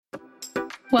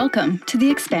Welcome to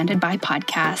the Expanded By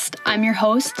podcast. I'm your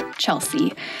host,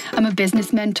 Chelsea. I'm a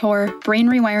business mentor, brain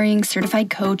rewiring certified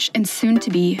coach, and soon to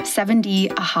be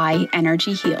 7D, a high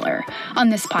energy healer. On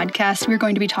this podcast, we're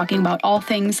going to be talking about all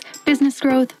things business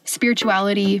growth,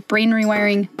 spirituality, brain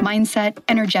rewiring, mindset,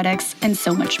 energetics, and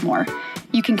so much more.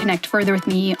 You can connect further with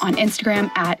me on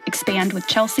Instagram at Expand with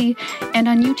Chelsea and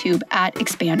on YouTube at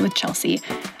Expand with Chelsea.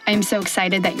 I am so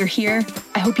excited that you're here.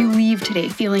 I hope you leave today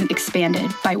feeling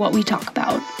expanded by what we talk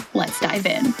about. Let's dive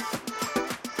in.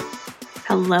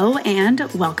 Hello and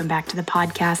welcome back to the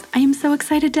podcast. I am so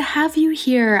excited to have you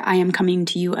here. I am coming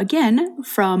to you again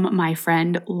from my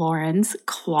friend Lauren's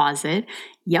closet.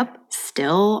 Yep,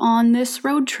 still on this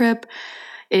road trip.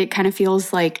 It kind of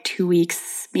feels like 2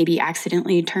 weeks maybe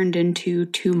accidentally turned into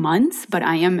 2 months, but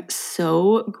I am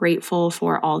so grateful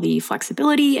for all the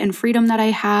flexibility and freedom that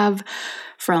I have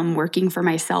from working for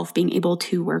myself, being able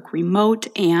to work remote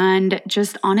and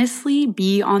just honestly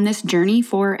be on this journey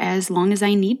for as long as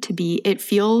I need to be. It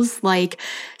feels like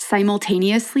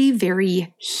simultaneously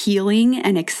very healing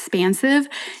and expansive.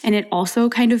 And it also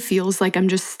kind of feels like I'm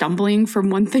just stumbling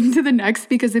from one thing to the next,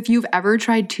 because if you've ever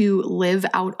tried to live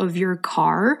out of your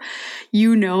car,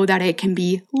 you know that it can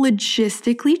be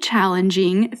logistically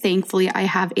challenging. Thankfully, I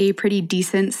have a pretty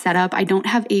decent setup. I don't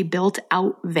have a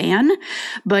built-out van,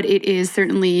 but it is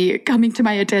certainly coming to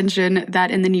my attention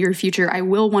that in the near future, I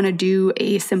will want to do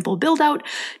a simple build out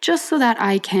just so that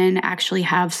I can actually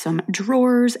have some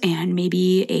drawers and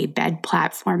maybe a bed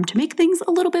platform to make things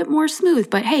a little bit more smooth.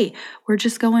 But hey, we're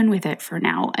just going with it for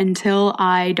now until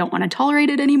I don't want to tolerate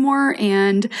it anymore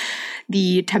and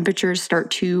the temperatures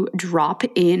start to drop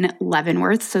in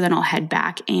Leavenworth. So then I'll head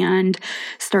back and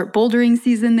start bouldering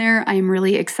season there. I'm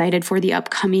really excited for the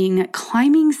upcoming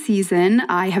climbing season.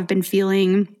 I have been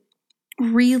feeling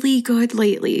really good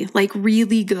lately, like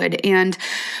really good. And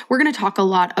we're going to talk a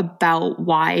lot about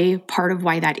part of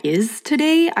why that is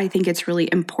today. I think it's really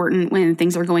important when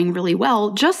things are going really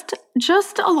well, just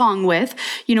along with,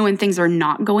 when things are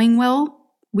not going well,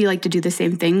 we like to do the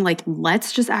same thing. Like,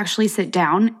 let's just actually sit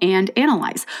down and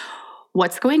analyze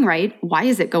what's going right. Why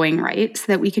is it going right?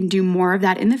 So that we can do more of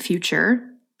that in the future.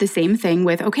 The same thing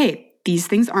with, okay, these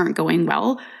things aren't going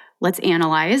well. Let's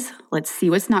analyze. Let's see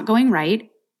what's not going right,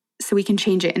 so we can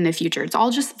change it in the future. It's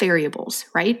all just variables,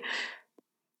 right?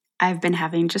 I've been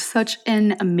having just such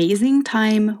an amazing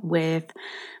time with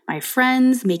my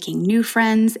friends, making new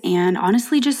friends, and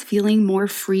honestly just feeling more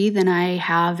free than I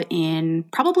have in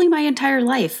probably my entire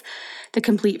life. The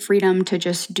complete freedom to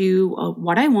just do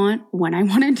what I want when I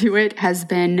want to do it has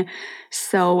been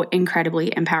so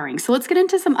incredibly empowering. So let's get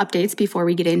into some updates before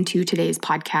we get into today's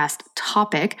podcast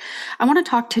topic. I want to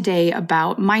talk today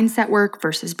about mindset work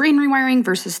versus brain rewiring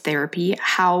versus therapy,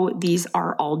 how these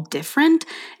are all different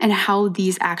and how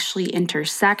these actually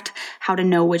intersect, how to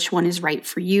know which one is right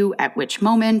for you at which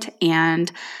moment,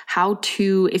 and how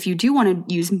to, if you do want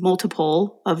to use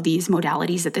multiple of these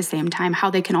modalities at the same time, how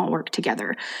they can all work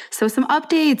together. So some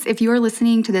updates, if you are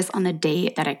listening to this on the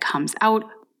day that it comes out,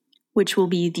 which will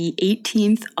be the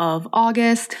 18th of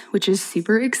August, which is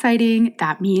super exciting.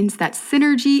 That means that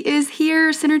Synergy is here.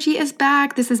 Synergy is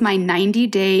back. This is my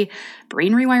 90-day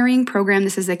brain rewiring program.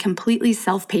 This is a completely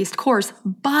self-paced course,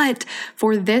 but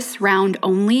for this round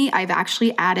only, I've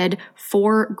actually added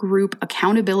 4 group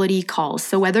accountability calls.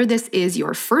 So whether this is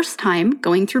your first time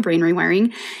going through brain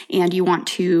rewiring and you want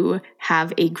to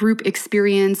have a group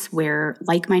experience where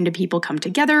like-minded people come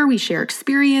together, we share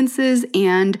experiences,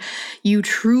 and you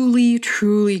truly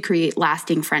create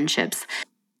lasting friendships.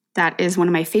 That is one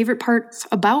of my favorite parts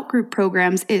about group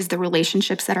programs, is the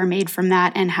relationships that are made from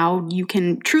that and how you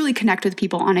can truly connect with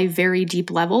people on a very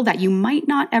deep level that you might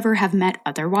not ever have met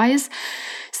otherwise.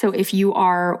 So if you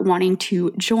are wanting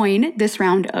to join this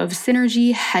round of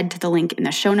Synergy, head to the link in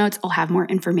the show notes. I'll have more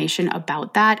information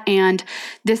about that. And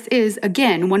this is,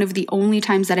 again, one of the only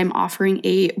times that I'm offering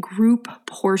a group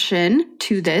portion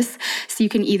to this. So you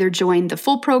can either join the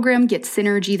full program, get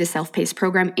Synergy, the self-paced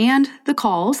program, and the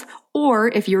calls, or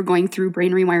if you're going through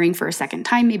brain rewiring for a second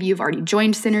time, maybe you've already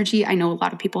joined Synergy. I know a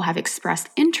lot of people have expressed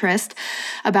interest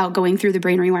about going through the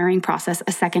brain rewiring process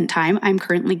a second time. I'm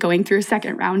currently going through a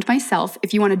second round myself.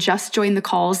 If you want to just join the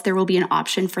calls, there will be an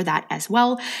option for that as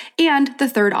well. And the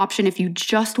third option, if you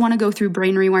just want to go through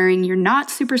brain rewiring, you're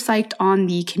not super psyched on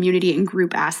the community and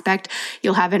group aspect,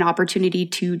 you'll have an opportunity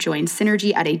to join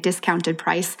Synergy at a discounted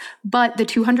price. But the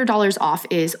 $200 off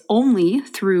is only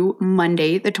through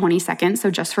Monday, the 22nd. So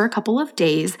just for a couple couple of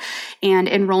days, and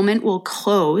enrollment will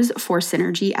close for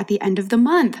Synergy at the end of the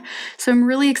month. So I'm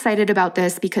really excited about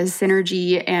this because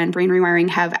Synergy and brain rewiring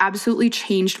have absolutely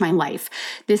changed my life.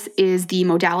 This is the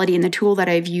modality and the tool that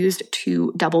I've used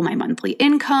to double my monthly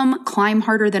income, climb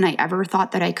harder than I ever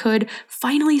thought that I could,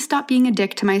 finally stop being a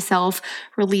dick to myself,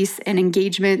 release an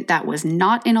engagement that was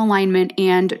not in alignment,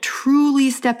 and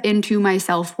truly step into my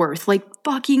self-worth. Like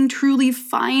fucking truly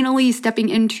finally stepping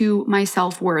into my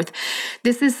self-worth.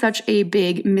 This is such a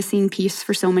big missing piece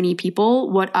for so many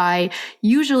people. What I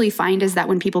usually find is that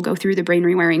when people go through the brain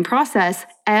rewiring process,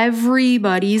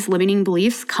 everybody's limiting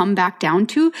beliefs come back down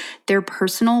to their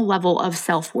personal level of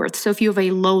self-worth. So if you have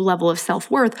a low level of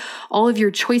self-worth, all of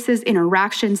your choices,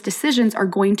 interactions, decisions are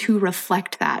going to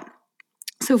reflect that.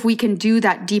 So if we can do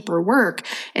that deeper work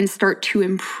and start to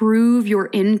improve your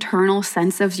internal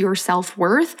sense of your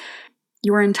self-worth,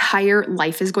 your entire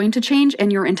life is going to change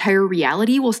and your entire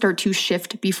reality will start to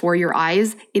shift before your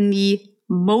eyes in the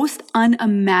most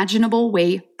unimaginable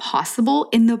way possible,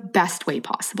 in the best way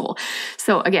possible.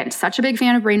 So again, such a big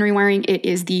fan of brain rewiring. It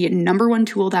is the number one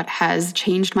tool that has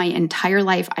changed my entire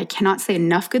life. I cannot say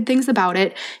enough good things about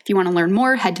it. If you want to learn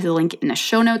more, head to the link in the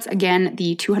show notes. Again,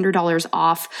 the $200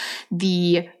 off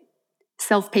the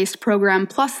self-paced program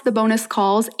plus the bonus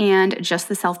calls, and just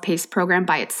the self-paced program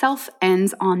by itself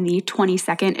ends on the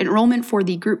 22nd. Enrollment for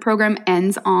the group program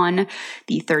ends on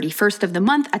the 31st of the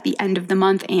month at the end of the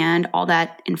month, and all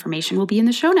that information will be in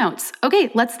the show notes. Okay,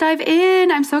 let's dive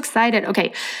in. I'm so excited.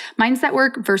 Okay, mindset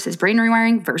work versus brain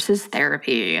rewiring versus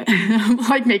therapy. I'm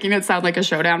like making it sound like a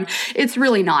showdown. It's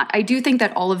really not. I do think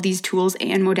that all of these tools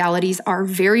and modalities are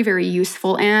very, very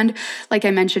useful, and like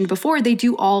I mentioned before, they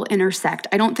do all intersect.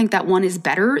 I don't think that one is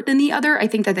better than the other. I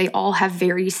think that they all have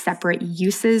very separate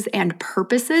uses and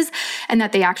purposes, and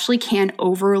that they actually can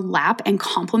overlap and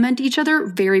complement each other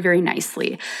very, very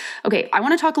nicely. Okay, I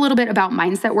want to talk a little bit about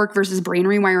mindset work versus brain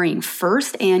rewiring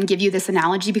first and give you this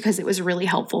analogy because it was really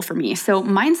helpful for me. So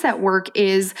mindset work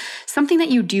is something that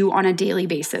you do on a daily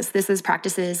basis. This is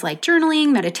practices like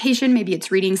journaling, meditation, maybe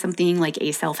it's reading something like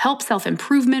a self-help,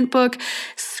 self-improvement book,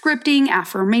 scripting,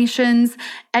 affirmations,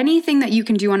 anything that you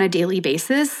can do on a daily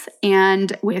basis.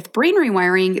 And with brain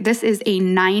rewiring, this is a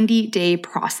 90-day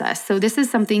process. So this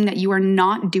is something that you are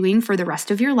not doing for the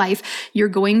rest of your life. You're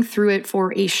going through it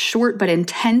for a short but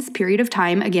intense period of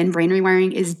time. Again, brain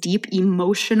rewiring is deep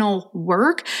emotional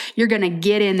work. You're going to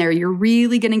get in there. You're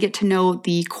really going to get to know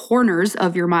the corners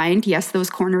of your mind. Yes, those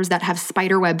corners that have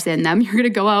spider webs in them. You're going to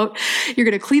go out, you're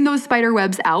going to clean those spider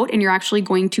webs out, and you're actually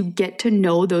going to get to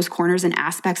know those corners and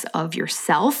aspects of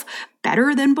yourself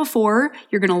better than before.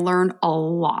 You're going to learn a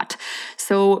lot.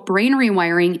 So brain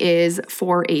rewiring is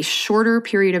for a shorter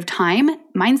period of time.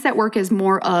 Mindset work is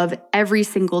more of every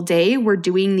single day. We're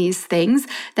doing these things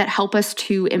that help us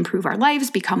to improve our lives,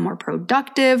 become more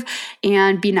productive,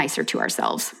 and be nicer to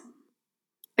ourselves.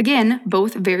 Again,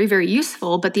 both very, very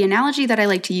useful, but the analogy that I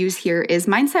like to use here is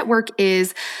mindset work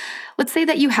is, let's say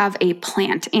that you have a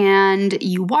plant and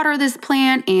you water this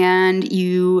plant and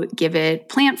you give it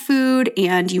plant food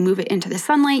and you move it into the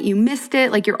sunlight, you mist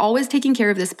it, like you're always taking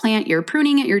care of this plant, you're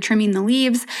pruning it, you're trimming the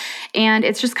leaves, and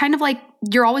it's just kind of like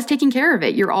you're always taking care of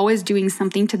it. You're always doing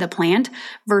something to the plant,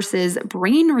 versus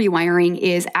brain rewiring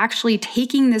is actually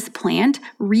taking this plant,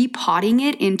 repotting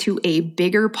it into a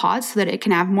bigger pot so that it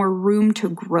can have more room to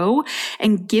grow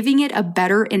and giving it a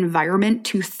better environment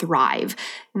to thrive.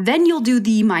 Then you'll do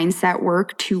the mindset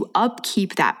work to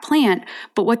upkeep that plant.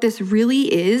 But what this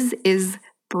really is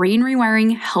brain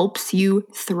rewiring helps you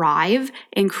thrive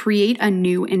and create a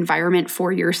new environment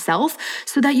for yourself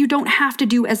so that you don't have to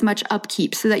do as much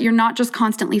upkeep, so that you're not just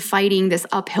constantly fighting this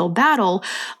uphill battle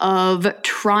of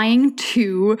trying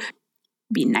to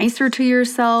be nicer to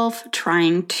yourself,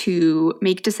 trying to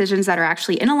make decisions that are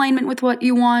actually in alignment with what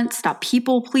you want, stop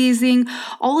people pleasing,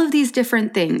 all of these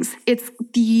different things. It's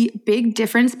the big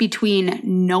difference between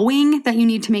knowing that you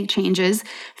need to make changes,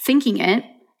 thinking it,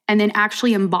 and then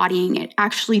actually embodying it,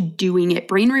 actually doing it.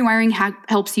 Brain rewiring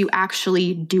helps you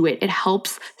actually do it. It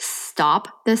helps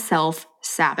stop the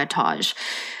self-sabotage.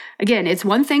 Again, it's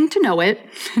one thing to know it,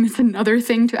 and it's another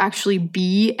thing to actually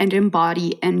be and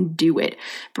embody and do it.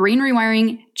 Brain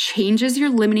rewiring changes your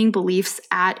limiting beliefs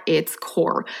at its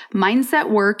core. Mindset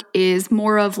work is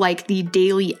more of like the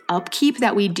daily upkeep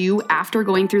that we do after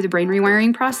going through the brain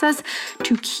rewiring process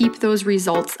to keep those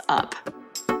results up.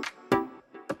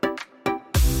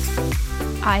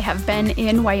 I have been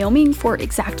in Wyoming for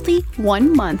exactly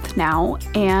 1 month now,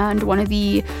 and one of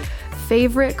the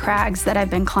favorite crags that I've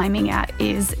been climbing at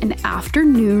is an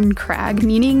afternoon crag,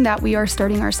 meaning that we are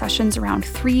starting our sessions around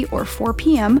 3 or 4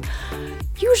 p.m.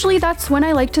 usually that's when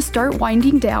I like to start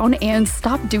winding down and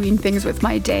stop doing things with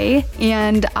my day.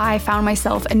 And I found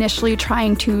myself initially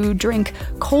trying to drink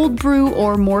cold brew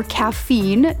or more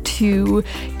caffeine to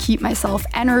keep myself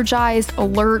energized,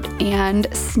 alert, and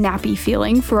snappy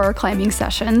feeling for our climbing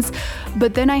sessions.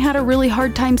 But then I had a really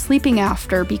hard time sleeping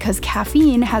after because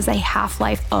caffeine has a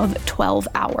half-life of 12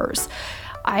 hours.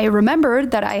 I remembered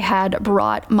that I had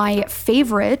brought my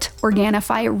favorite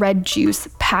Organifi red juice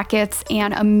packets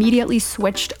and immediately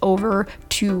switched over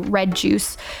to red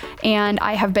juice. And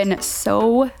I have been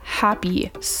so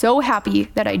happy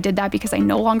that I did that because I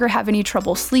no longer have any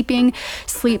trouble sleeping.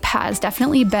 Sleep has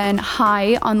definitely been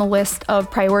high on the list of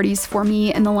priorities for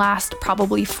me in the last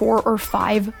probably 4 or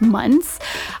 5 months.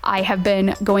 I have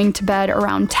been going to bed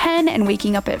around 10 and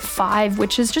waking up at 5,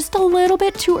 which is just a little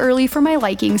bit too early for my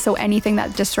liking. So anything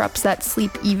that disrupts that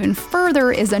sleep even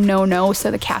further is a no-no.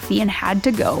 So the caffeine had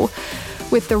to go.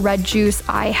 With the red juice,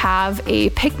 I have a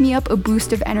pick-me-up, a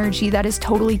boost of energy that is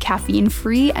totally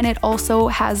caffeine-free, and it also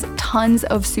has tons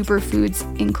of superfoods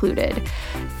included.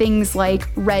 Things like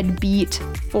red beet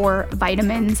for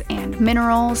vitamins and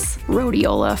minerals,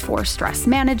 rhodiola for stress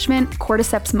management,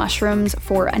 cordyceps mushrooms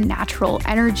for a natural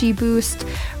energy boost,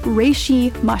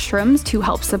 reishi mushrooms to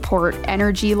help support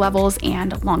energy levels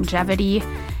and longevity,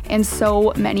 and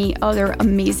so many other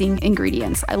amazing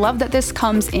ingredients. I love that this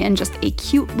comes in just a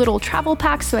cute little travel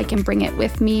pack so I can bring it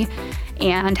with me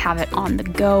and have it on the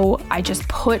go. I just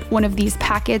put one of these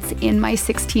packets in my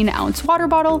 16-ounce water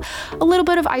bottle, a little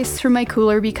bit of ice from my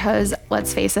cooler because,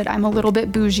 let's face it, I'm a little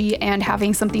bit bougie and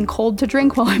having something cold to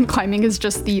drink while I'm climbing is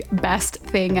just the best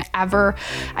thing ever.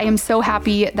 I am so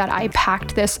happy that I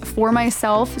packed this for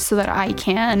myself so that I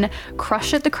can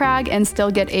crush at the crag and still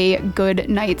get a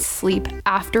good night's sleep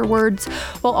afterwards,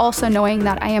 while also knowing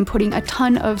that I am putting a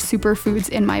ton of superfoods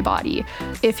in my body.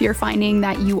 If you're finding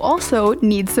that you also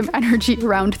need some energy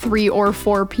around 3 or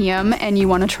 4 p.m. and you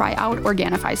want to try out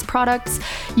Organifi's products,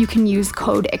 you can use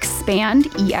code EXPAND,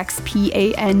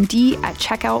 EXPAND, at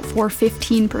checkout for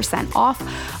 15% off.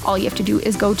 All you have to do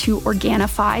is go to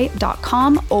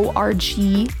Organifi.com,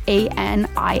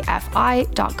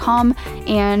 ORGANIFI.com,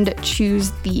 and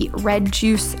choose the red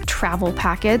juice travel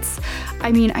packets.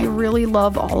 I mean, I really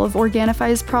love all of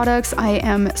Organifi's products. I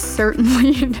am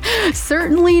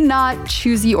certainly not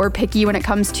choosy or picky when it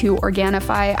comes to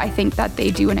Organifi. I think that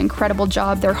they do an incredible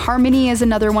job. Their Harmony is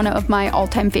another one of my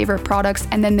all-time favorite products,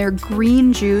 and then their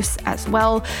green juice as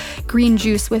well. Green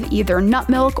juice with either nut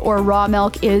milk or raw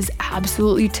milk is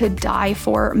absolutely to die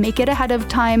for. Make it ahead of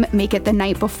time, make it the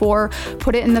night before,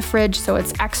 put it in the fridge so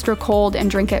it's extra cold,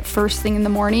 and drink it first thing in the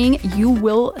morning. You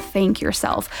will thank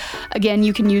yourself. Again,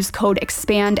 you can use code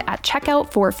EXPAND at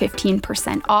checkout for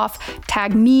 15% off.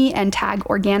 Tag me and tag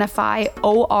Organifi,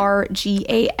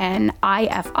 ORGANIFI,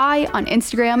 on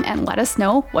Instagram and let us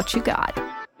know what you got.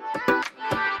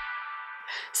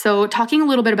 So talking a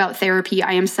little bit about therapy,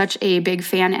 I am such a big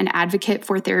fan and advocate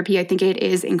for therapy. I think it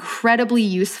is incredibly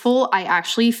useful. I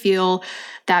actually feel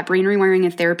that brain rewiring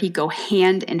and therapy go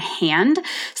hand in hand.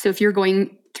 So if you're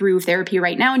going through therapy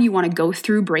right now and you want to go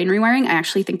through brain rewiring, I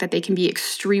actually think that they can be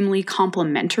extremely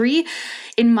complementary.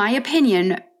 In my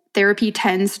opinion, therapy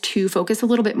tends to focus a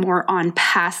little bit more on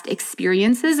past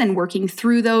experiences and working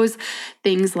through those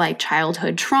things like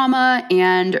childhood trauma,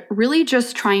 and really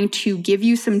just trying to give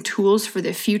you some tools for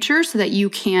the future so that you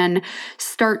can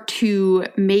start to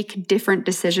make different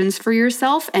decisions for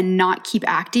yourself and not keep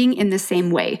acting in the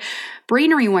same way.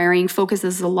 Brain rewiring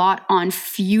focuses a lot on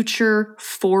future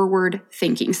forward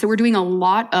thinking. So we're doing a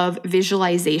lot of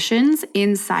visualizations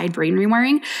inside brain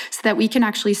rewiring so that we can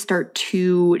actually start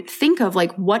to think of,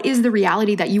 like, what is the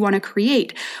reality that you want to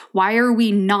create? Why are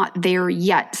we not there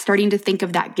yet? Starting to think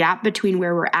of that gap between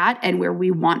where we're at and where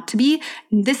we want to be.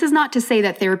 This is not to say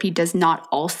that therapy does not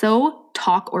also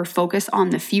talk or focus on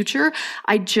the future.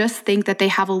 I just think that they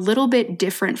have a little bit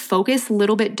different focus, a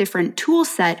little bit different tool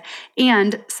set,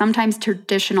 and sometimes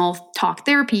traditional talk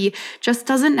therapy just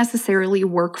doesn't necessarily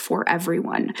work for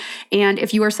everyone. And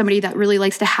if you are somebody that really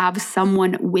likes to have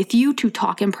someone with you to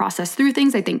talk and process through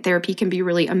things, I think therapy can be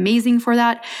really amazing for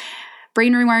that.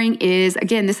 Brain rewiring is,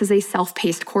 again, this is a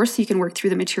self-paced course, so you can work through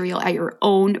the material at your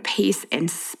own pace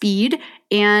and speed.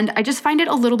 And I just find it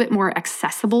a little bit more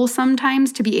accessible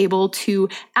sometimes to be able to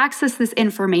access this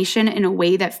information in a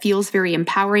way that feels very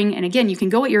empowering. And again, you can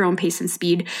go at your own pace and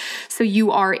speed. So you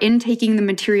are intaking the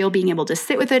material, being able to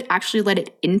sit with it, actually let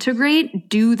it integrate,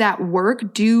 do that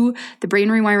work, do the brain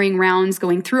rewiring rounds,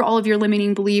 going through all of your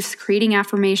limiting beliefs, creating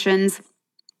affirmations,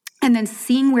 and then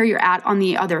seeing where you're at on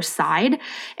the other side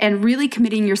and really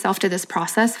committing yourself to this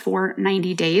process for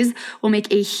 90 days will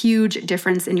make a huge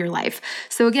difference in your life.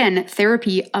 So again,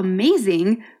 therapy,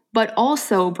 amazing, but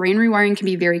also brain rewiring can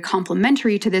be very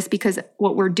complementary to this, because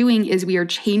what we're doing is we are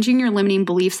changing your limiting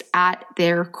beliefs at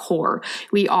their core.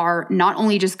 We are not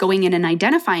only just going in and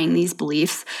identifying these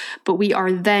beliefs, but we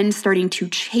are then starting to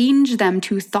change them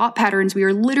to thought patterns. We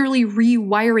are literally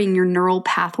rewiring your neural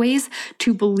pathways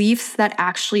to beliefs that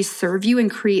actually serve you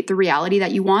and create the reality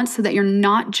that you want, so that you're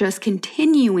not just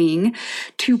continuing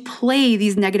to play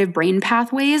these negative brain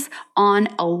pathways on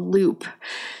a loop.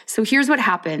 So here's what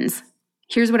happens.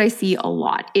 Here's what I see a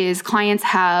lot is clients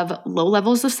have low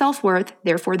levels of self-worth.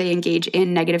 Therefore, they engage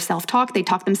in negative self-talk. They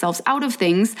talk themselves out of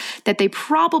things that they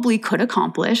probably could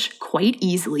accomplish quite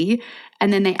easily.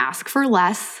 And then they ask for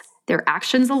less. Their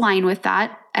actions align with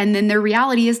that. And then their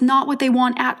reality is not what they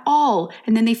want at all.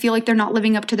 And then they feel like they're not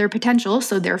living up to their potential.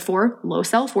 So therefore, low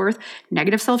self-worth,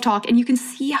 negative self-talk. And you can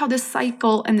see how this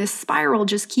cycle and this spiral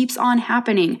just keeps on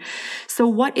happening. So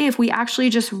what if we actually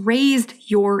just raised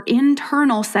your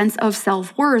internal sense of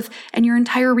self-worth, and your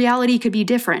entire reality could be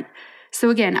different? So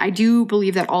again, I do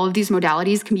believe that all of these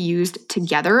modalities can be used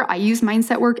together. I use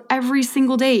mindset work every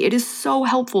single day. It is so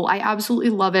helpful. I absolutely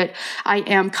love it. I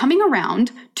am coming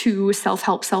around to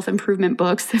self-help, self-improvement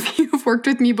books. If you've worked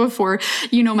with me before,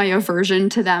 you know my aversion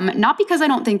to them, not because I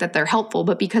don't think that they're helpful,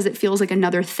 but because it feels like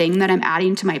another thing that I'm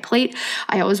adding to my plate.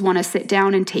 I always want to sit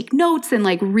down and take notes and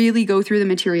really go through the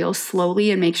material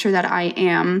slowly and make sure that I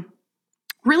am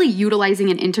really utilizing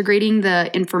and integrating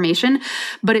the information,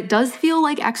 but it does feel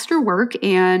like extra work.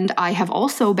 And I have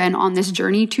also been on this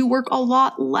journey to work a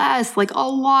lot less.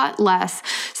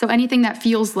 So anything that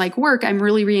feels like work, I'm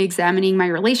really re-examining my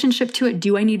relationship to it.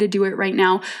 Do I need to do it right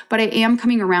now? But I am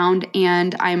coming around,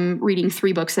 and I'm reading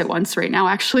 3 books at once right now.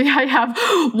 Actually, I have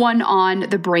one on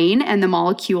the brain and the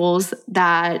molecules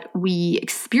that we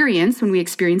experience when we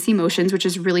experience emotions, which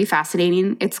is really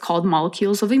fascinating. It's called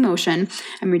Molecules of Emotion.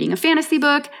 I'm reading a fantasy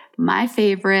book. My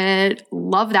favorite.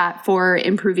 Love that for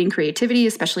improving creativity,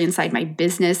 especially inside my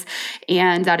business.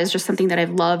 And that is just something that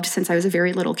I've loved since I was a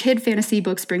very little kid. Fantasy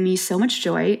books bring me so much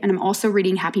joy. And I'm also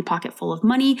reading Happy Pocket Full of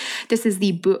Money. This is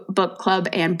the book club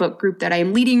and book group that I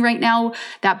am leading right now.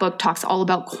 That book talks all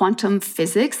about quantum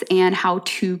physics and how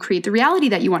to create the reality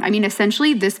that you want. I mean,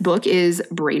 essentially, this book is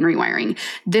brain rewiring.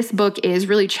 This book is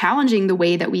really challenging the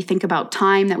way that we think about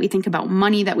time, that we think about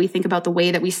money, that we think about the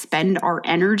way that we spend our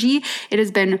energy. It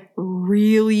has been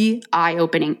really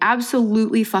eye-opening,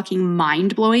 absolutely fucking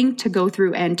mind-blowing to go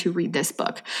through and to read this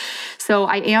book. So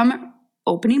I am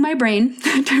opening my brain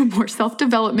to more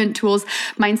self-development tools.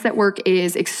 Mindset work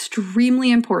is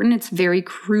extremely important. It's very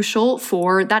crucial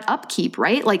for that upkeep,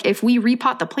 right? If we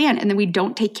repot the plant and then we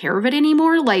don't take care of it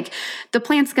anymore, the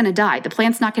plant's going to die. The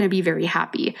plant's not going to be very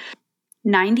happy.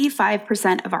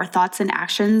 95% of our thoughts and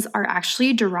actions are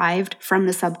actually derived from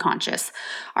the subconscious.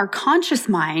 Our conscious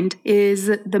mind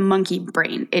is the monkey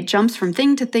brain. It jumps from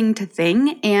thing to thing to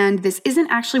thing, and this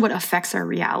isn't actually what affects our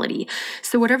reality.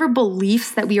 So whatever beliefs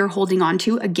that we are holding on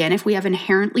to, again, if we have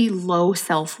inherently low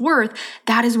self-worth,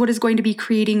 that is what is going to be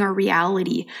creating our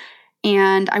reality.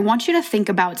 And I want you to think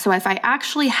about, so if I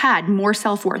actually had more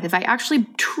self-worth, if I actually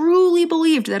truly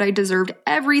believed that I deserved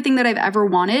everything that I've ever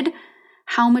wanted,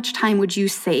 how much time would you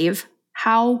save?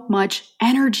 How much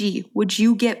energy would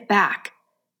you get back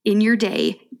in your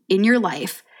day, in your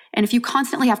life? And if you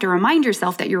constantly have to remind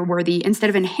yourself that you're worthy instead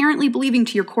of inherently believing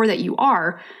to your core that you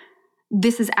are,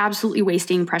 this is absolutely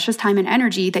wasting precious time and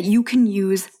energy that you can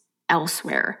use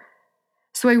elsewhere.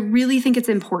 So I really think it's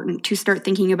important to start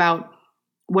thinking about,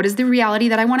 what is the reality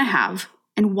that I want to have?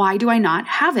 And why do I not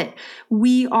have it?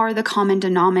 We are the common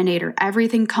denominator.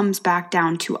 Everything comes back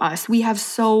down to us. We have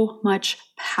so much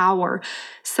power,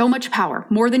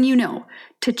 more than you know,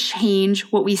 to change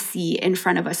what we see in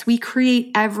front of us. We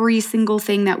create every single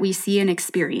thing that we see and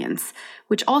experience,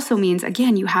 which also means,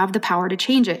 again, you have the power to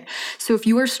change it. So if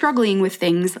you are struggling with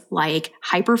things like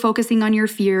hyper-focusing on your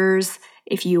fears,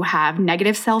 if you have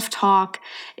negative self-talk,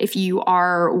 if you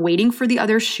are waiting for the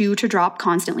other shoe to drop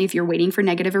constantly, if you're waiting for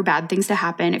negative or bad things to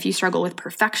happen, if you struggle with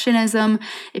perfectionism,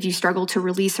 if you struggle to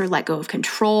release or let go of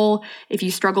control, if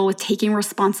you struggle with taking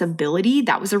responsibility,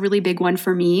 that was a really big one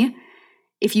for me.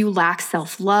 If you lack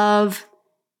self-love,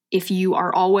 if you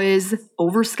are always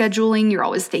overscheduling, you're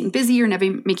always staying busy, you're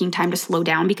never making time to slow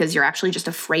down because you're actually just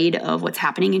afraid of what's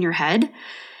happening in your head.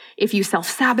 If you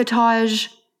self-sabotage,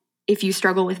 if you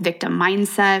struggle with victim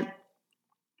mindset,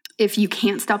 if you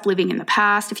can't stop living in the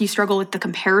past, if you struggle with the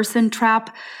comparison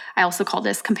trap, I also call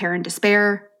this compare and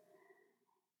despair.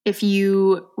 If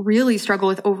you really struggle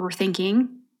with overthinking,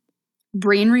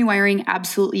 Brain rewiring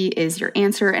absolutely is your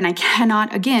answer. And I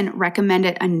cannot, again, recommend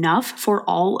it enough for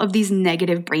all of these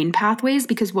negative brain pathways,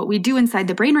 because what we do inside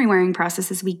the brain rewiring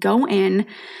process is we go in,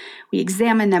 we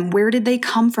examine them. Where did they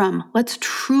come from? Let's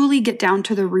truly get down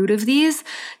to the root of these,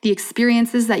 the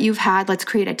experiences that you've had. Let's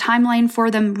create a timeline for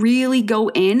them, really go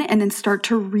in and then start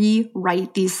to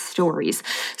rewrite these stories.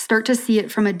 Start to see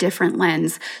it from a different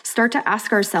lens. Start to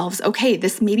ask ourselves, okay,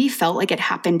 this maybe felt like it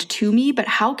happened to me, but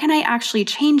how can I actually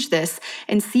change this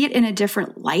and see it in a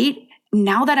different light?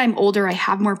 Now that I'm older, I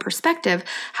have more perspective.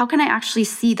 How can I actually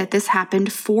see that this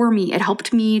happened for me? It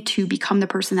helped me to become the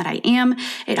person that I am.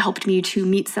 It helped me to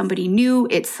meet somebody new.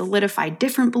 It solidified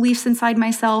different beliefs inside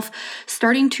myself.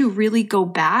 Starting to really go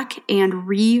back and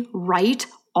rewrite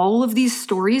all of these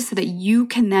stories so that you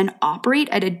can then operate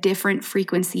at a different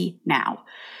frequency now.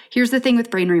 Here's the thing with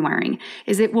brain rewiring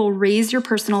is it will raise your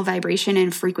personal vibration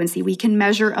and frequency. We can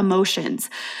measure emotions.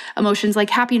 Emotions like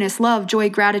happiness, love, joy,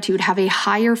 gratitude have a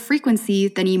higher frequency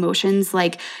than emotions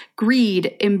like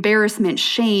greed, embarrassment,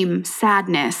 shame,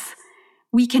 sadness.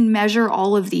 We can measure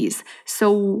all of these.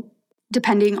 So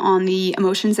depending on the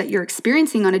emotions that you're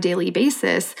experiencing on a daily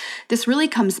basis, this really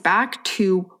comes back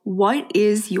to what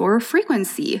is your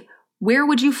frequency? Where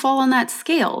would you fall on that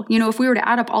scale? If we were to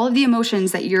add up all of the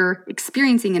emotions that you're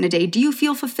experiencing in a day, do you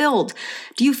feel fulfilled?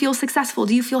 Do you feel successful?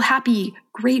 Do you feel happy,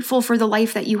 grateful for the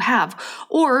life that you have?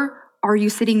 Or are you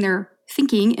sitting there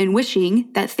thinking and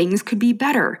wishing that things could be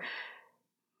better?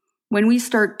 When we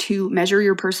start to measure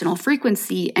your personal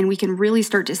frequency and we can really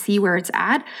start to see where it's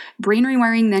at, brain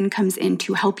rewiring then comes in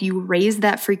to help you raise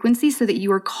that frequency so that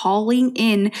you are calling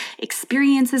in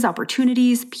experiences,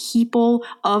 opportunities, people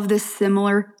of the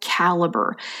similar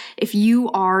caliber. If you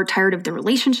are tired of the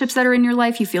relationships that are in your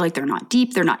life, you feel like they're not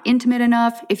deep, they're not intimate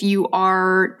enough, if you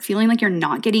are feeling like you're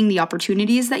not getting the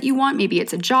opportunities that you want, maybe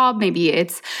it's a job, maybe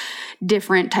it's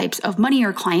different types of money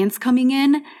or clients coming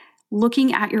in,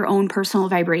 looking at your own personal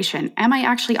vibration. Am I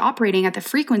actually operating at the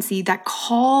frequency that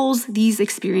calls these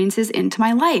experiences into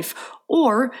my life?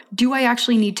 Or do I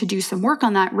actually need to do some work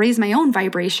on that, raise my own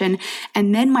vibration?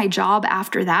 And then my job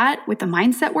after that with the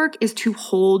mindset work is to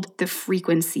hold the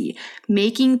frequency,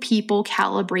 making people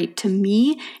calibrate to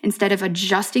me instead of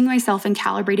adjusting myself and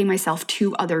calibrating myself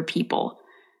to other people.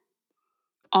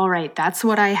 All right, that's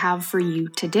what I have for you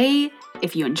today.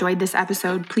 If you enjoyed this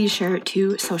episode, please share it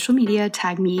to social media.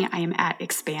 Tag me. I am at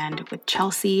Expand with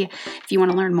Chelsea. If you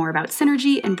want to learn more about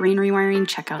synergy and brain rewiring,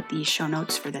 check out the show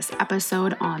notes for this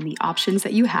episode on the options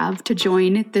that you have to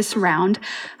join this round.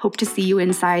 Hope to see you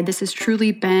inside. This has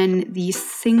truly been the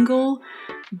single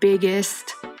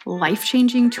biggest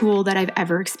life-changing tool that I've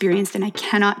ever experienced, and I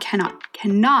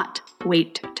cannot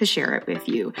wait to share it with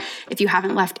you. If you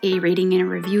haven't left a rating and a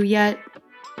review yet,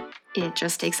 it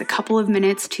just takes a couple of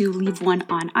minutes to leave one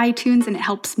on iTunes, and it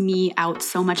helps me out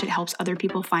so much. It helps other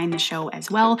people find the show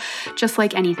as well. Just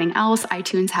like anything else,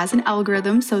 iTunes has an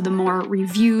algorithm, so the more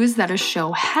reviews that a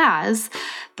show has,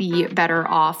 the better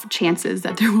off chances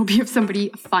that there will be of somebody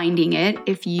finding it.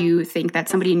 If you think that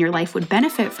somebody in your life would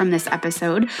benefit from this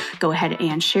episode, go ahead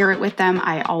and share it with them.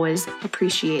 I always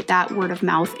appreciate that. Word of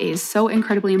mouth is so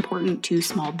incredibly important to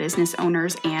small business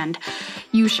owners, and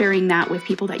you sharing that with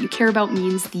people that you care about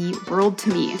means the world to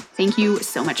me. Thank you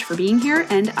so much for being here,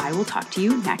 and I will talk to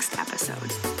you next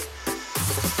episode.